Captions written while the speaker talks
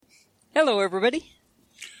Hello, everybody.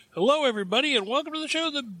 Hello, everybody, and welcome to the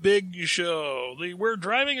show, The Big Show, the We're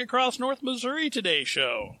Driving Across North Missouri Today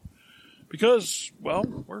show. Because, well,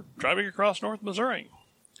 we're driving across North Missouri.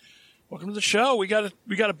 Welcome to the show. We got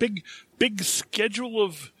a big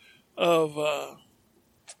schedule of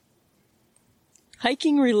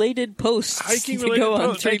hiking-related posts to go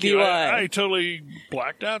on 3BY. I totally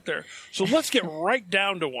blacked out there. So let's get right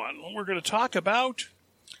down to one. We're going to talk about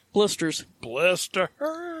blisters. Blisters.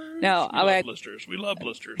 Now, We love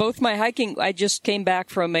blisters. Both my hiking, I just came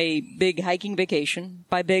back from a big hiking vacation.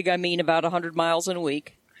 By big, I mean about 100 miles in a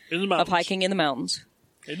week. In the mountains. Of hiking in the mountains.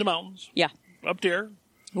 In the mountains. Yeah. Up there.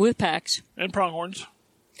 With packs. And pronghorns.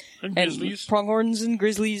 And grizzlies. And pronghorns and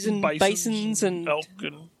grizzlies and bisons and elk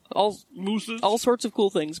and all mooses. All sorts of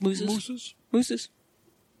cool things. Mooses.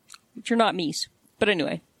 Which are not meese. But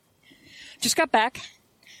anyway. Just got back.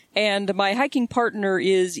 And my hiking partner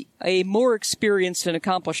is a more experienced and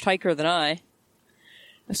accomplished hiker than I.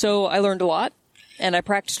 So I learned a lot, and I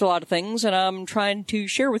practiced a lot of things, and I'm trying to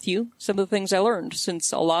share with you some of the things I learned,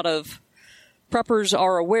 since a lot of preppers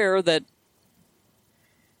are aware that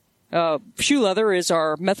shoe leather is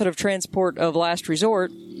our method of transport of last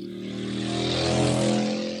resort.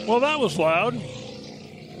 Well, that was loud.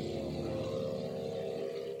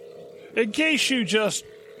 In case you just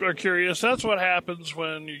are curious, that's what happens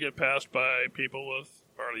when you get passed by people with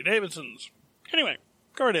Harley Davidsons. Anyway,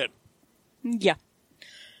 go right ahead. Yeah.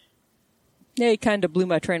 Yeah, it kind of blew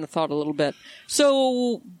my train of thought a little bit.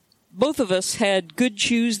 So, both of us had good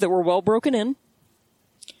shoes that were well broken in,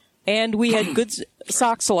 and we had good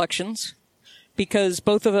sock selections, because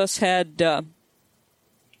both of us had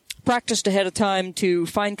practiced ahead of time to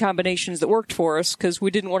find combinations that worked for us, because we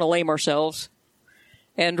didn't want to lame ourselves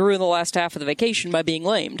and ruin the last half of the vacation by being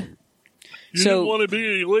lamed. You didn't want to be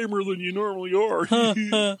any lamer than you normally are.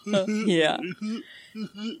 Yeah.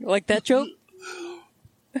 Like that joke?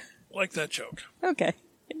 Like that joke. Okay.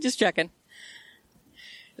 Just checking.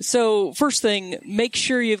 So, first thing, make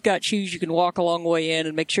sure you've got shoes you can walk a long way in,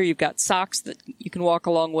 and make sure you've got socks that you can walk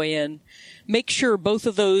a long way in. Make sure both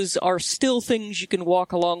of those are still things you can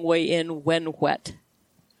walk a long way in when wet.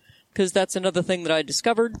 Because that's another thing that I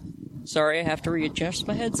discovered. Sorry, I have to readjust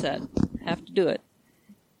my headset. Have to do it.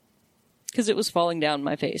 Because it was falling down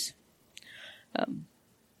my face.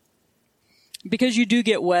 Because you do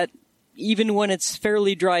get wet, even when it's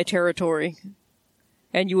fairly dry territory.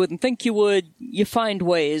 And you wouldn't think you would. You find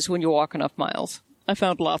ways when you walk enough miles. I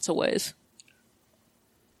found lots of ways.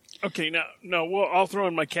 Okay, now, well, I'll throw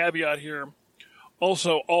in my caveat here.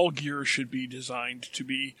 Also, all gear should be designed to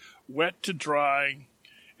be wet to dry,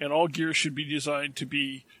 and all gear should be designed to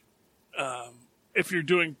be, if you're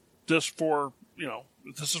doing this for,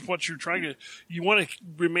 this is what you're trying to, you want to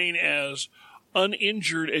remain as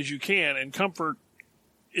uninjured as you can, and comfort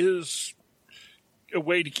is a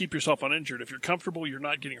way to keep yourself uninjured. If you're comfortable, you're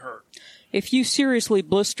not getting hurt. If you seriously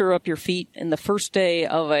blister up your feet in the first day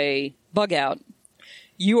of a bug out,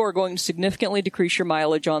 you are going to significantly decrease your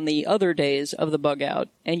mileage on the other days of the bug out,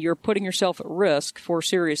 and you're putting yourself at risk for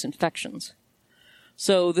serious infections.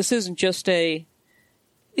 So this isn't just a,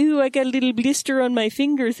 ooh, I got a little blister on my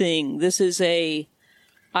finger thing. This is a,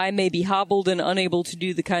 I may be hobbled and unable to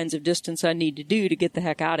do the kinds of distance I need to do to get the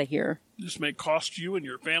heck out of here. This may cost you and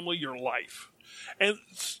your family your life. And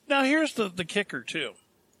now here's the kicker, too.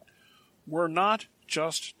 We're not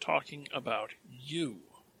just talking about you.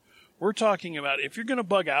 We're talking about if you're going to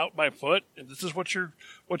bug out by foot, if this is what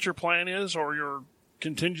your plan is, or your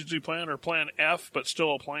contingency plan, or plan F, but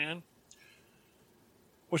still a plan.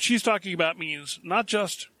 What she's talking about means not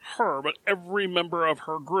just her, but every member of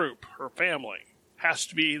her group, her family, has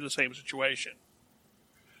to be the same situation.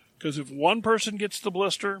 Because if one person gets the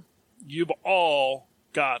blister, you've all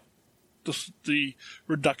got the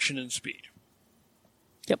reduction in speed.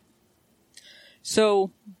 Yep.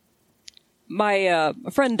 So, my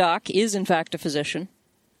friend Doc is in fact a physician,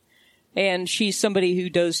 and she's somebody who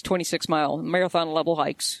does 26-mile marathon-level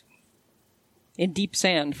hikes in deep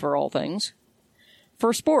sand, for all things.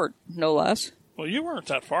 For sport, no less. Well, you weren't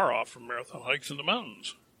that far off from marathon hikes in the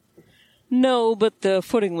mountains. No, but the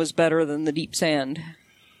footing was better than the deep sand.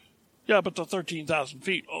 Yeah, but the 13,000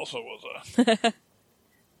 feet also was a...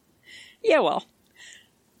 Yeah, well.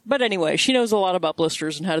 But anyway, she knows a lot about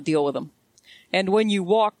blisters and how to deal with them. And when you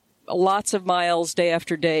walk lots of miles day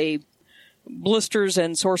after day, blisters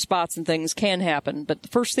and sore spots and things can happen. But the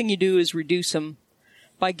first thing you do is reduce them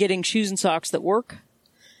by getting shoes and socks that work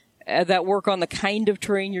on the kind of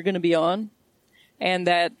terrain you're going to be on, and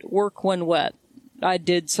that work when wet. I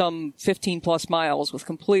did some 15-plus miles with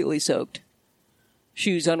completely soaked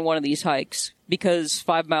shoes on one of these hikes because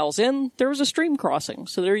 5 miles in, there was a stream crossing.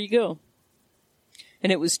 So there you go.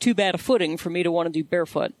 And it was too bad a footing for me to want to do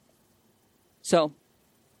barefoot. So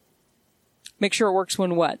make sure it works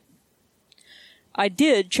when wet. I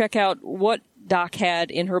did check out what Doc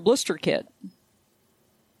had in her blister kit.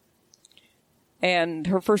 And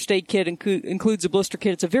her first aid kit includes a blister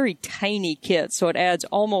kit. It's a very tiny kit, so it adds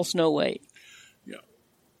almost no weight. Yeah.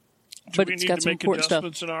 But it's got some important stuff. Do we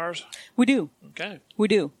need to make adjustments in ours? We do. Okay. We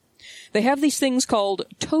do. They have these things called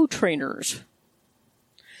toe trainers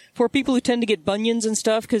for people who tend to get bunions and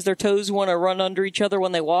stuff because their toes want to run under each other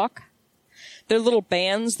when they walk. They're little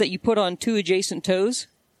bands that you put on 2 adjacent toes.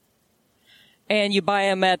 And you buy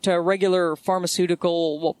them at regular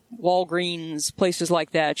pharmaceutical, Walgreens, places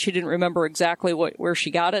like that. She didn't remember exactly where she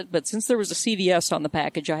got it, but since there was a CVS on the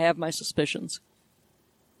package, I have my suspicions.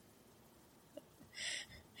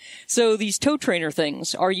 So these toe trainer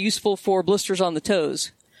things are useful for blisters on the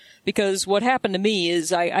toes. Because what happened to me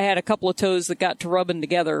is I had a couple of toes that got to rubbing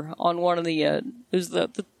together on one of the, it was the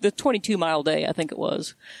 22-mile day, I think it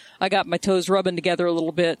was. I got my toes rubbing together a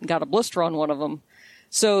little bit and got a blister on one of them.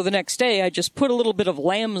 So the next day, I just put a little bit of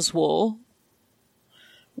lamb's wool,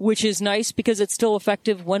 which is nice because it's still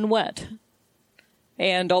effective when wet.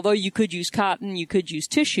 And although you could use cotton, you could use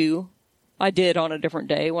tissue, I did on a different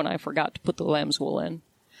day when I forgot to put the lamb's wool in.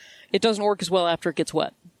 It doesn't work as well after it gets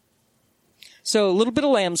wet. So a little bit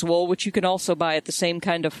of lamb's wool, which you can also buy at the same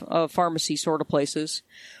kind of pharmacy sort of places.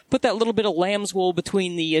 Put that little bit of lamb's wool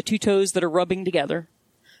between the 2 toes that are rubbing together,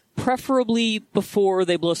 preferably before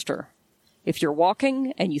they blister. If you're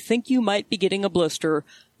walking and you think you might be getting a blister,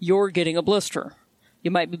 you're getting a blister. You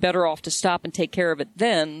might be better off to stop and take care of it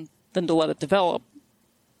then than to let it develop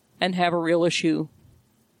and have a real issue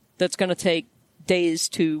that's going to take days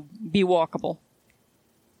to be walkable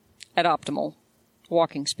at optimal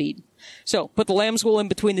walking speed. So put the lamb's wool in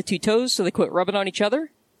between the 2 toes so they quit rubbing on each other.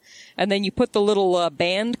 And then you put the little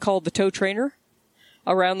band called the toe trainer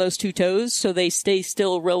around those 2 toes so they stay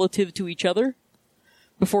still relative to each other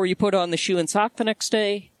before you put on the shoe and sock the next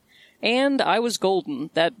day. And I was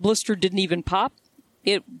golden. That blister didn't even pop.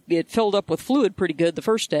 It filled up with fluid pretty good the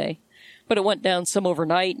first day, but it went down some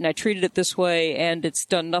overnight, and I treated it this way, and it's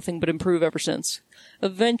done nothing but improve ever since.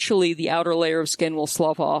 Eventually, the outer layer of skin will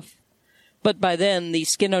slough off, but by then, the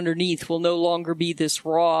skin underneath will no longer be this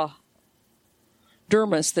raw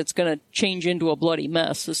dermis that's going to change into a bloody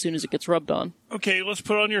mess as soon as it gets rubbed on. Okay, let's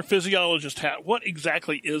put on your physiologist hat. What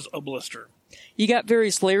exactly is a blister? You got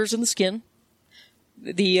various layers in the skin.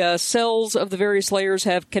 The cells of the various layers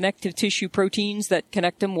have connective tissue proteins that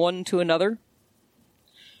connect them one to another.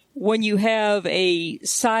 When you have a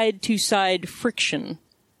side-to-side friction,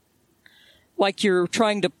 like you're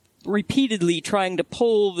repeatedly trying to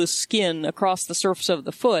pull the skin across the surface of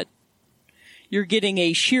the foot, you're getting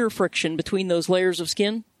a shear friction between those layers of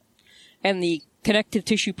skin, and the connective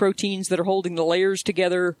tissue proteins that are holding the layers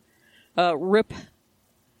together rip,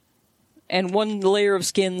 and one layer of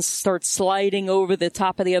skin starts sliding over the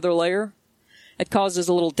top of the other layer. It causes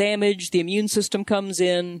a little damage. The immune system comes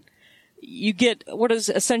in. You get what is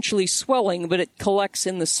essentially swelling, but it collects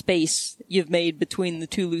in the space you've made between the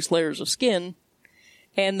 2 loose layers of skin.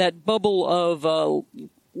 And that bubble of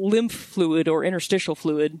lymph fluid or interstitial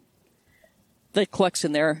fluid that collects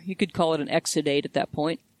in there, you could call it an exudate at that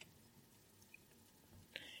point,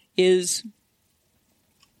 is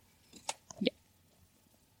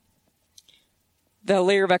the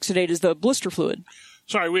layer of exudate is the blister fluid.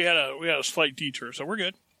 Sorry, we had a slight detour, so we're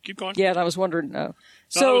good. Keep going. Yeah, and I was wondering.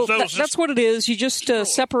 That's what it is. You just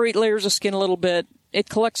separate layers of skin a little bit. It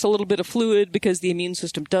collects a little bit of fluid because the immune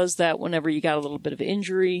system does that whenever you got a little bit of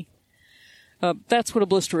injury. That's what a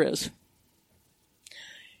blister is.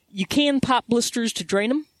 You can pop blisters to drain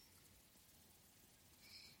them.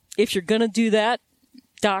 If you're going to do that,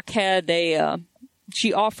 Doc had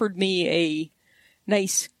she offered me a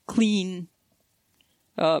nice, clean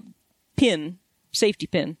safety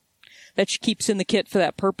pin, that she keeps in the kit for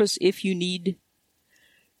that purpose if you need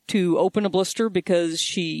to open a blister, because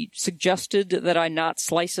she suggested that I not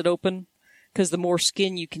slice it open, because the more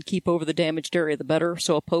skin you can keep over the damaged area, the better,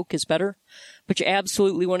 so a poke is better. But you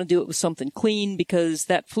absolutely want to do it with something clean, because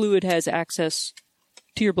that fluid has access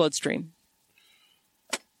to your bloodstream.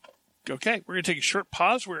 Okay, we're going to take a short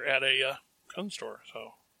pause. We're at a gun store,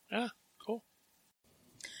 so yeah, cool.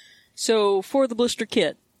 So for the blister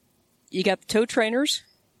kit, you got the toe trainers.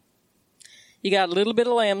 You got a little bit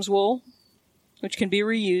of lamb's wool, which can be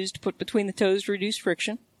reused, put between the toes to reduce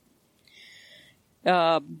friction.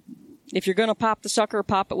 If you're going to pop the sucker,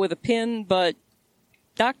 pop it with a pin, but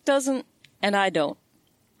Doc doesn't, and I don't.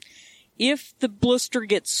 If the blister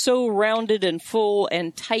gets so rounded and full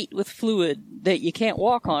and tight with fluid that you can't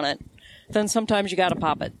walk on it, then sometimes you got to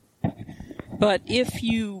pop it. But if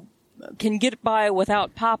you can get by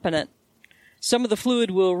without popping it, some of the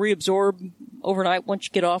fluid will reabsorb overnight once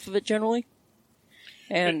you get off of it generally.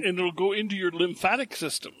 And it'll go into your lymphatic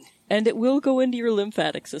system. And it will go into your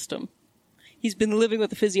lymphatic system. He's been living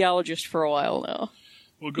with a physiologist for a while now.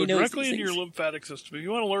 Will go directly into your lymphatic system. If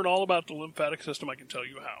you want to learn all about the lymphatic system, I can tell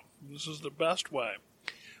you how. This is the best way.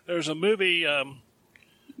 There's a movie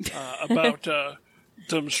about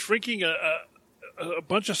them shrinking a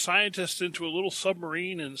bunch of scientists into a little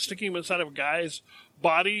submarine and sticking them inside of a guy's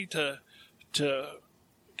body to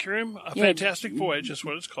cure him. Fantastic Voyage is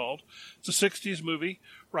what it's called. It's a 60s movie.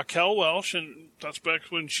 Raquel Welch, and that's back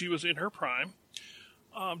when she was in her prime.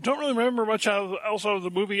 Don't really remember much else out of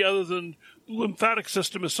the movie other than the lymphatic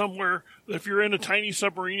system is somewhere that if you're in a tiny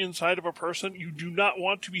submarine inside of a person, you do not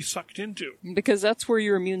want to be sucked into. Because that's where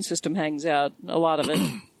your immune system hangs out, a lot of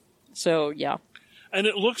it. So, yeah. And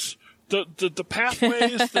it looks, the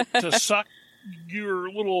pathways to suck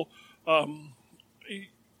your little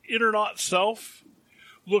inner self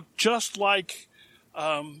look just like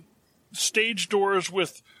stage doors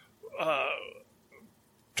with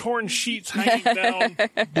torn sheets hanging down,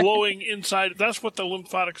 blowing inside. That's what the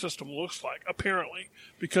lymphatic system looks like, apparently,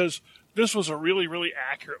 because this was a really, really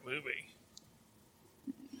accurate movie.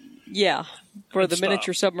 Yeah, for the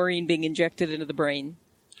miniature submarine being injected into the brain.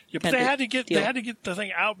 Yeah, but they had to get the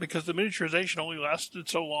thing out because the miniaturization only lasted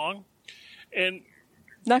so long, and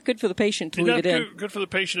not good for the patient to leave it in. Good for the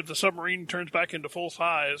patient if the submarine turns back into full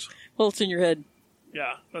size. Well, it's in your head.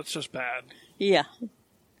 Yeah, that's just bad. Yeah.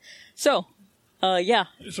 So, yeah.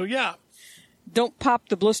 So, yeah. Don't pop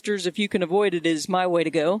the blisters if you can avoid it is my way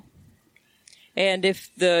to go. And if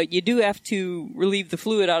you do have to relieve the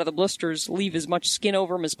fluid out of the blisters, leave as much skin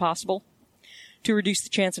over them as possible to reduce the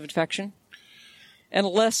chance of infection.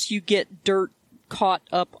 Unless you get dirt caught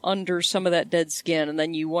up under some of that dead skin, and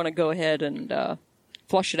then you want to go ahead and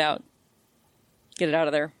flush it out. Get it out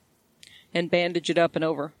of there. And bandage it up and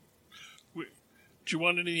over. Do you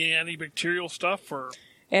want any antibacterial stuff or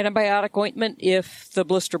antibiotic ointment if the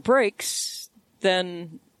blister breaks,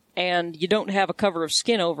 then and you don't have a cover of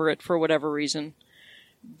skin over it for whatever reason,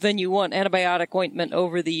 then you want antibiotic ointment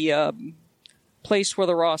over the place where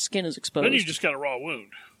the raw skin is exposed. Then you just got a raw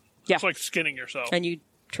wound. Yeah. It's like skinning yourself. And you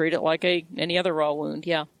treat it like any other raw wound,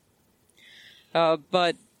 yeah.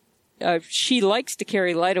 But she likes to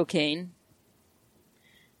carry lidocaine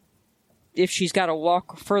if she's got to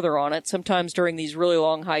walk further on it. Sometimes during these really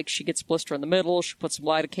long hikes, she gets a blister in the middle. She puts some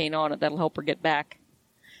lidocaine on it. That'll help her get back.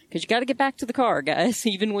 Because you got to get back to the car, guys.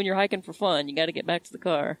 Even when you're hiking for fun, you got to get back to the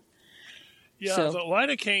car. Yeah, so. The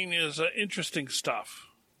lidocaine is interesting stuff.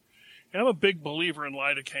 And I'm a big believer in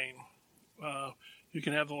lidocaine. You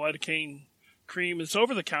can have the lidocaine cream. It's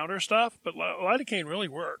over-the-counter stuff, but lidocaine really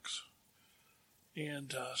works.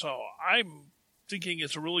 And so I'm thinking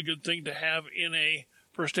it's a really good thing to have in a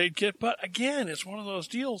first aid kit. But again, it's one of those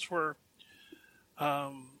deals where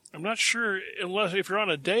I'm not sure, unless if you're on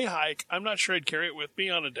a day hike, I'm not sure I'd carry it with me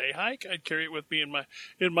on a day hike. I'd carry it with me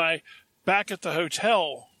in my back at the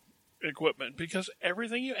hotel equipment, because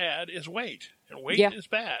everything you add is weight, and weight is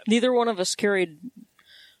bad. Neither one of us carried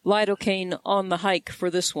lidocaine on the hike for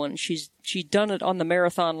this one. She'd done it on the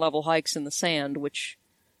marathon level hikes in the sand, which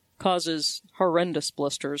causes horrendous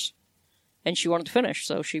blisters, and she wanted to finish,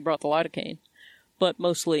 so she brought the lidocaine, but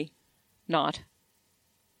mostly not.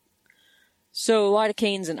 So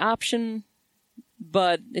lidocaine's an option,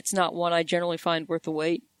 but it's not one I generally find worth the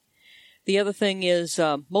wait. The other thing is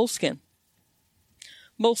moleskin.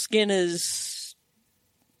 Moleskin it's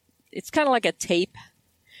kind of like a tape,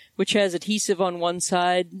 which has adhesive on one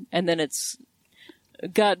side, and then it's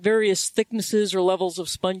got various thicknesses or levels of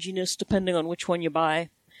sponginess depending on which one you buy.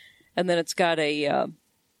 And then it's got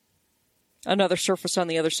another surface on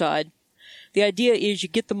the other side. The idea is you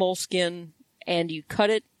get the moleskin and you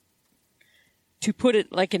cut it to put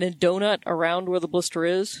it like in a donut around where the blister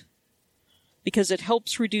is, because it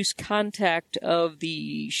helps reduce contact of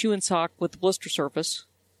the shoe and sock with the blister surface.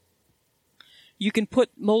 You can put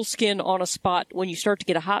moleskin on a spot when you start to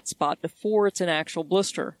get a hot spot before it's an actual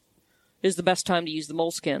blister is the best time to use the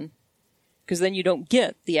moleskin, because then you don't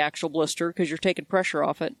get the actual blister because you're taking pressure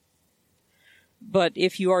off it. But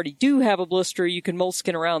if you already do have a blister, you can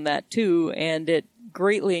moleskin around that too, and it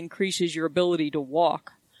greatly increases your ability to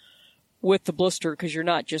walk with the blister because you're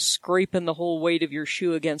not just scraping the whole weight of your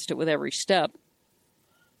shoe against it with every step,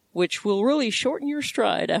 which will really shorten your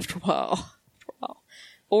stride after a while.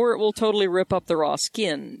 Or it will totally rip up the raw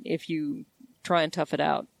skin if you try and tough it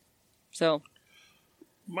out. So,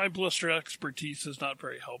 my blister expertise is not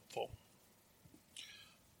very helpful.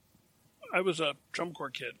 I was a drum corps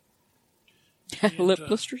kid. Lip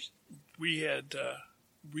blisters? We had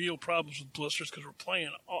real problems with blisters because we're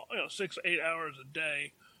playing 6-8 hours a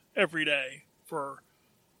day, every day for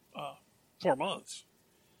 4 months.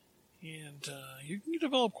 And you can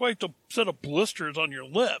develop quite a set of blisters on your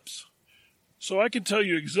lips. So I can tell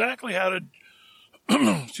you exactly how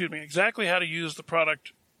to, exactly how to use the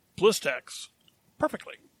product Blistex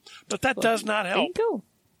perfectly. But that does not help There you go.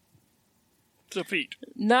 the feet.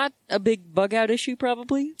 Not a big bug out issue,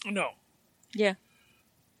 probably. No. Yeah.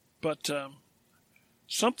 But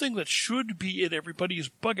something that should be in everybody's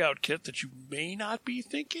bug out kit that you may not be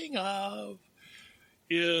thinking of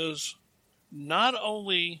is not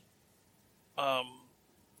only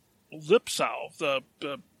lip salve, the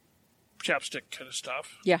chapstick kind of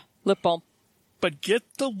stuff, Yeah. Lip balm. but get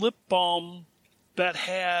the lip balm that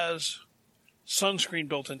has sunscreen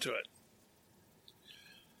built into it.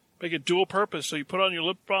 Make it dual purpose. So you put on your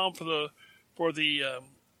lip balm for the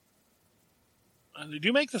and they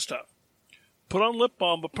do make the stuff. Put on lip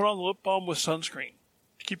balm, but put on the lip balm with sunscreen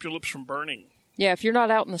to keep your lips from burning. Yeah, if you're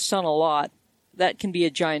not out in the sun a lot, that can be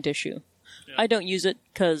a giant issue. Yeah. I don't use it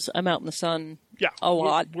because I'm out in the sun a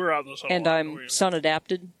lot. We're out in the sun and a lot. I'm sun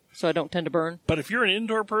adapted, so I don't tend to burn. But if you're an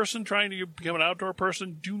indoor person trying to become an outdoor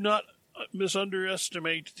person, do not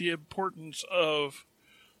misunderestimate the importance of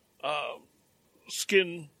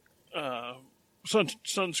skin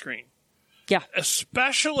sunscreen. Yeah.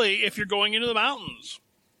 Especially if you're going into the mountains,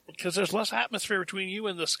 because there's less atmosphere between you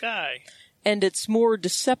and the sky. And it's more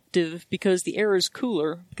deceptive because the air is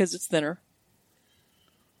cooler because it's thinner.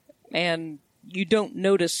 And you don't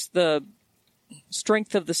notice the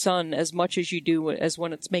strength of the sun as much as you do as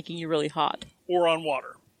when it's making you really hot. Or on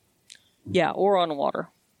water. Yeah, or on water.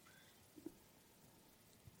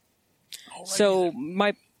 Alrighty So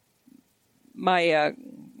then. my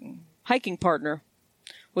hiking partner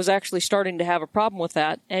was actually starting to have a problem with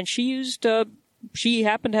that, and she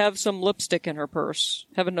happened to have some lipstick in her purse.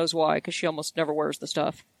 Heaven knows why, because she almost never wears the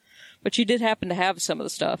stuff. But she did happen to have some of the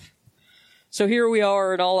stuff. So here we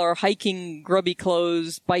are in all our hiking grubby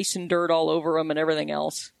clothes, bison dirt all over them and everything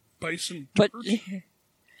else. Bison But dirt?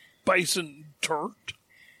 Bison dirt?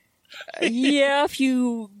 yeah, if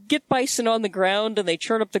you get bison on the ground and they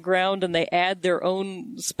churn up the ground and they add their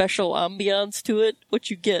own special ambiance to it, what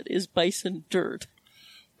you get is bison dirt.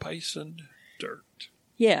 Bison dirt.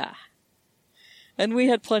 Yeah. And we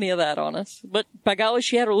had plenty of that on us. But by golly,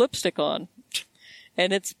 she had her lipstick on.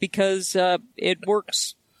 And it's because it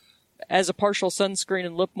works as a partial sunscreen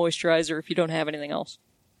and lip moisturizer if you don't have anything else.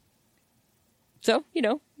 So,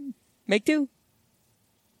 make do.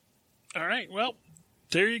 All right, well,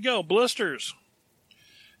 there you go. Blisters.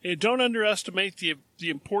 And don't underestimate the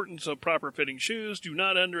importance of proper fitting shoes. Do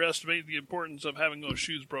not underestimate the importance of having those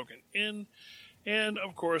shoes broken in. And,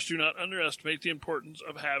 of course, do not underestimate the importance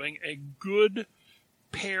of having a good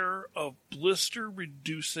pair of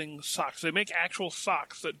blister-reducing socks. They make actual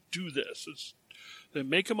socks that do this. They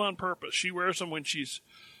make them on purpose. She wears them when she's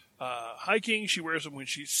hiking. She wears them when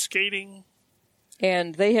she's skating.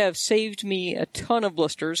 And they have saved me a ton of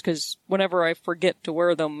blisters, because whenever I forget to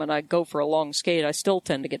wear them and I go for a long skate, I still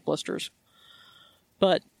tend to get blisters.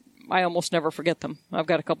 But I almost never forget them. I've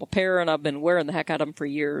got a couple pair, and I've been wearing the heck out of them for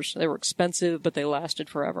years. They were expensive, but they lasted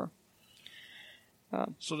forever.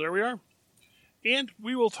 So there we are. And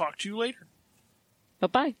we will talk to you later.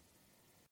 Bye-bye.